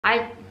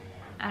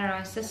I don't know,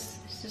 it's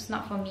just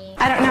not for me.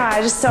 I don't know,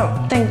 I just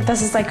don't think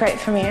this is like great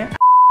for me.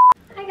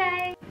 Hi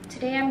guys!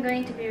 Today I'm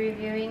going to be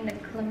reviewing the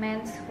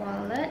Clemence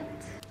wallet.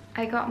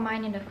 I got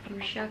mine in the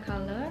fuchsia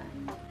color.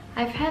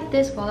 I've had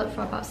this wallet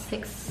for about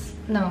 7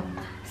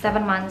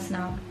 months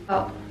now.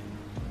 Well,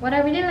 what I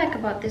really like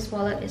about this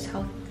wallet is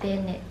how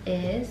thin it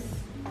is.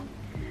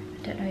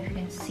 I don't know if you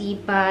can see,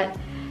 but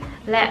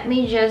let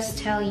me just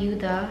tell you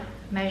the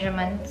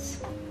measurements.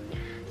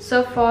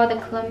 So for the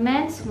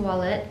Clemence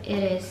wallet,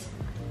 it is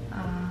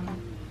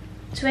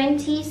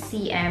 20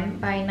 cm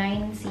by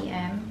 9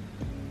 cm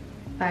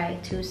by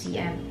 2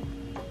 cm.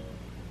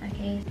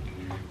 Okay,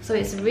 so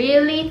it's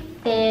really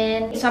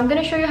thin. So I'm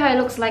gonna show you how it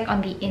looks like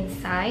on the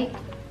inside.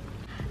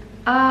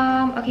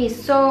 Okay,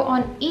 so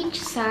on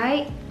each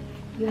side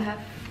you have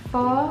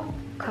 4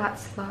 card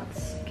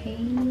slots. Okay,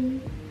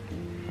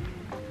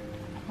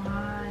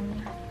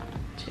 1,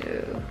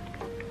 2,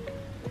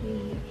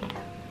 3.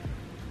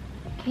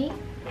 Okay,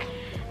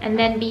 and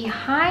then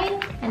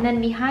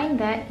behind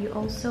that you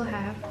also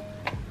have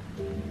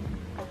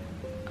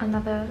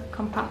another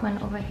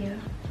compartment over here,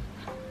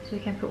 so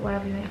you can put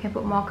whatever you want. You can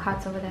put more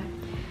cards over there.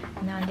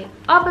 And on the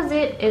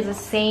opposite is the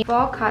same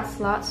 4 card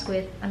slots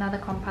with another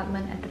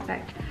compartment at the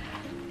back.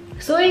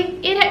 So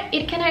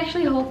it can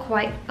actually hold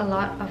quite a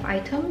lot of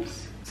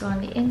items. So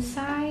on the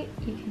inside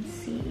you can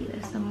see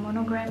there's a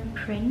monogram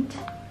print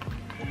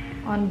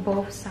on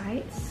both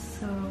sides.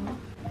 So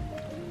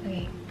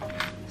okay,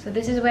 so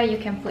this is where you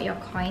can put your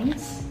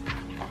coins.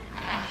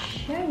 I'll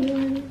show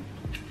you.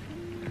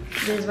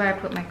 This is where I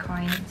put my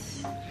coins.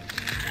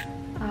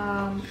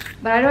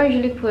 But I don't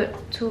usually put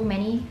too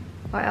many,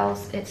 or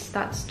else it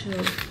starts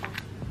to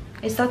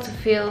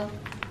feel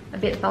a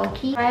bit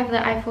bulky. I have the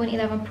iPhone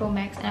 11 Pro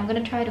Max and I'm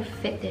gonna try to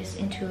fit this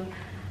into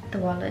the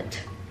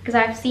wallet because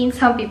I've seen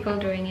some people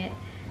doing it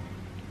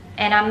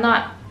and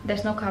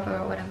there's no cover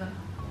or whatever.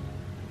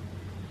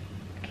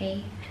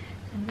 Okay,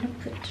 so I'm gonna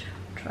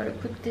try to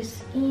put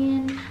this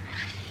in.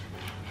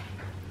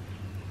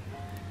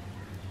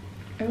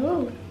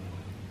 Oh,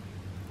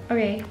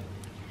 okay,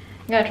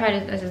 I'm gonna try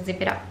to zip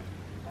it up.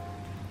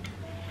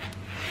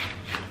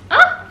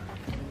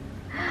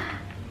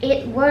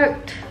 It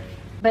worked!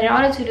 But in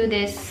order to do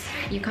this,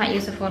 you can't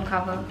use the phone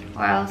cover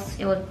or else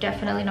it will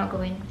definitely not go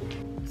in.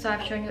 So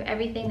I've shown you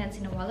everything that's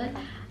in the wallet.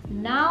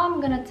 Now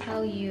I'm gonna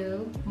tell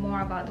you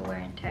more about the wear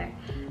and tear.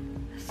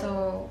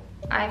 So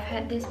I've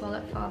had this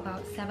wallet for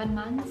about 7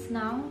 months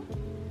now.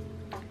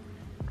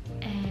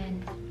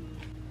 And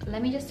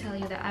let me just tell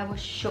you that I was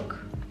shook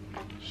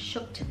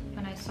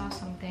when I saw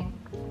something.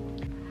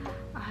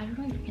 I don't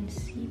know if you can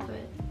see,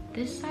 but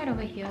this side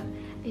over here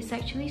is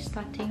actually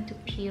starting to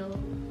peel.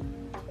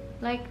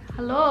 Like,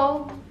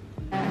 hello?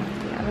 And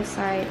the other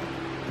side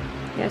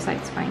is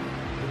fine.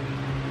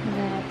 And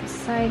then at the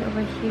side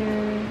over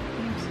here,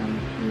 we have some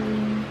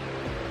peeling.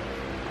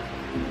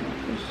 And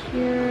over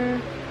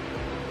here,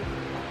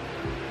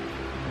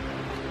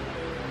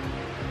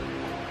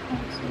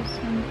 also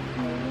some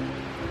peeling.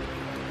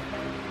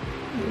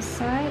 On this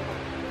side.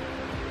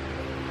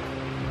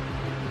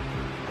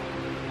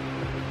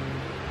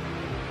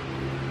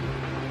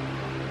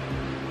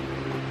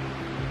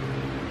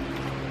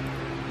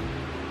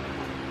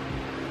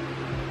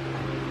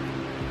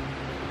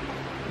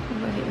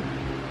 Over here.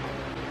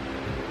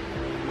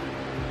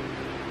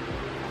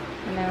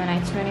 And then when I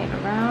turn it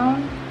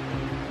around,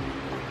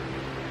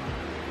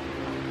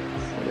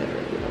 it's a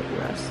little bit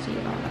rusty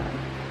and all that.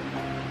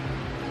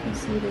 You can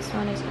see this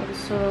one is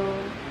also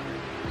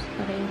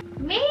starting.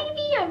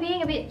 Maybe I'm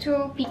being a bit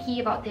too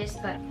picky about this,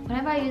 but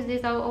whenever I use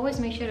this, I will always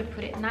make sure to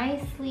put it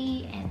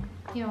nicely and,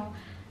 you know,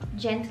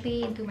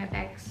 gently into my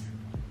bags.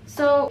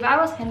 So if I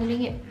was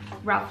handling it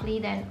roughly,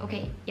 then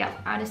okay, yeah,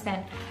 I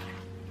understand.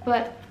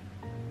 But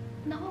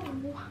no,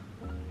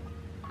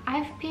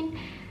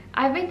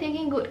 I've been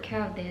taking good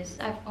care of this.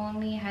 I've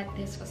only had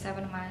this for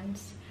 7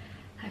 months.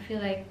 I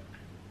feel like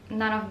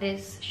none of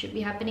this should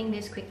be happening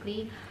this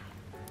quickly.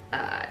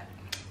 Yeah.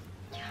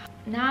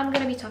 Now I'm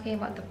gonna be talking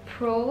about the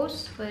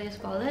pros for this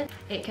wallet.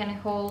 It can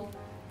hold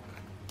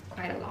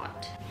quite a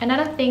lot.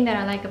 Another thing that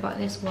I like about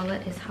this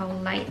wallet is how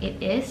light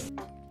it is.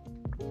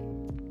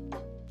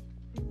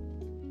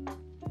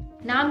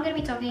 Now I'm gonna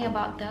be talking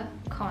about the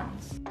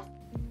cons.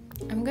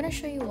 I'm gonna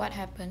show you what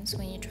happens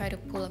when you try to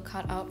pull a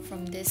card out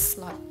from this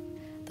slot,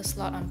 the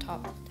slot on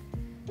top.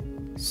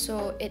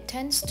 So it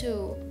tends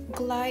to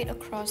glide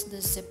across the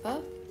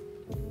zipper.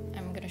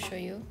 I'm gonna show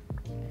you.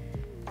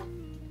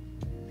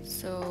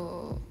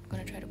 So I'm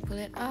gonna try to pull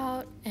it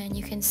out and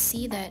you can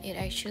see that it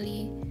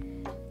actually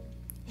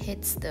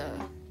hits the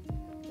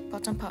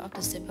bottom part of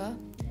the zipper.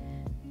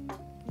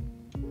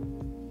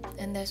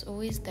 And there's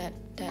always that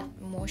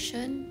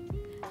motion.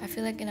 I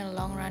feel like in the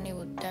long run it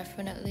would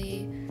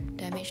definitely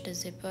damage the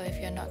zipper if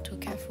you're not too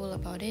careful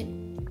about it.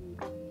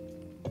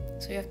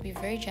 So you have to be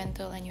very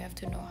gentle and you have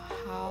to know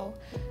how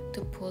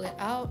to pull it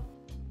out.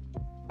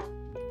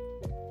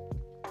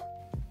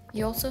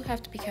 You also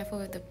have to be careful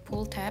with the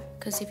pull tab,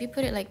 because if you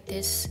put it like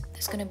this,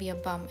 there's gonna be a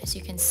bump, as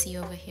you can see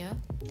over here.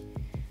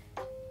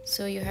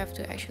 So you have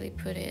to actually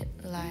put it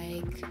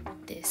like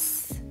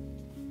this.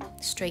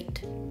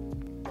 straight.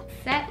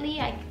 Sadly,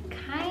 I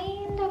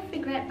kind of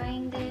regret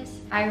buying this.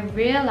 I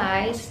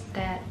realized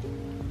that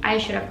I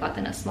should have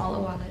gotten a smaller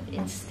wallet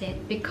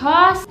instead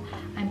because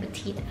I'm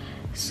petite.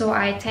 So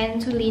I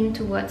tend to lean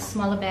towards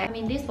smaller bags. I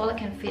mean, this wallet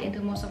can fit into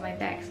most of my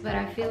bags, but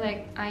I feel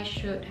like I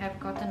should have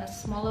gotten a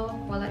smaller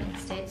wallet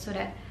instead so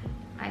that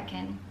I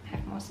can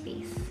have more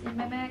space in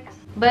my bags.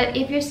 But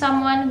if you're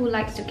someone who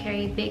likes to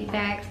carry big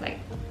bags, like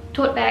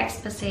tote bags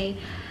per se,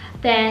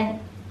 then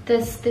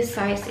this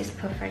size is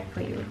perfect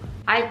for you.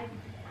 I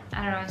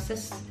don't know, it's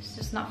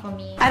just not for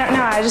me. I don't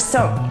know, I just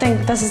don't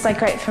think this is like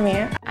great for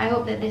me. I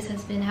hope that this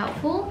has been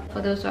helpful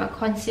for those who are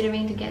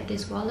considering to get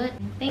this wallet.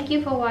 Thank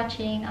you for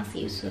watching. I'll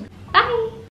see you soon. Bye!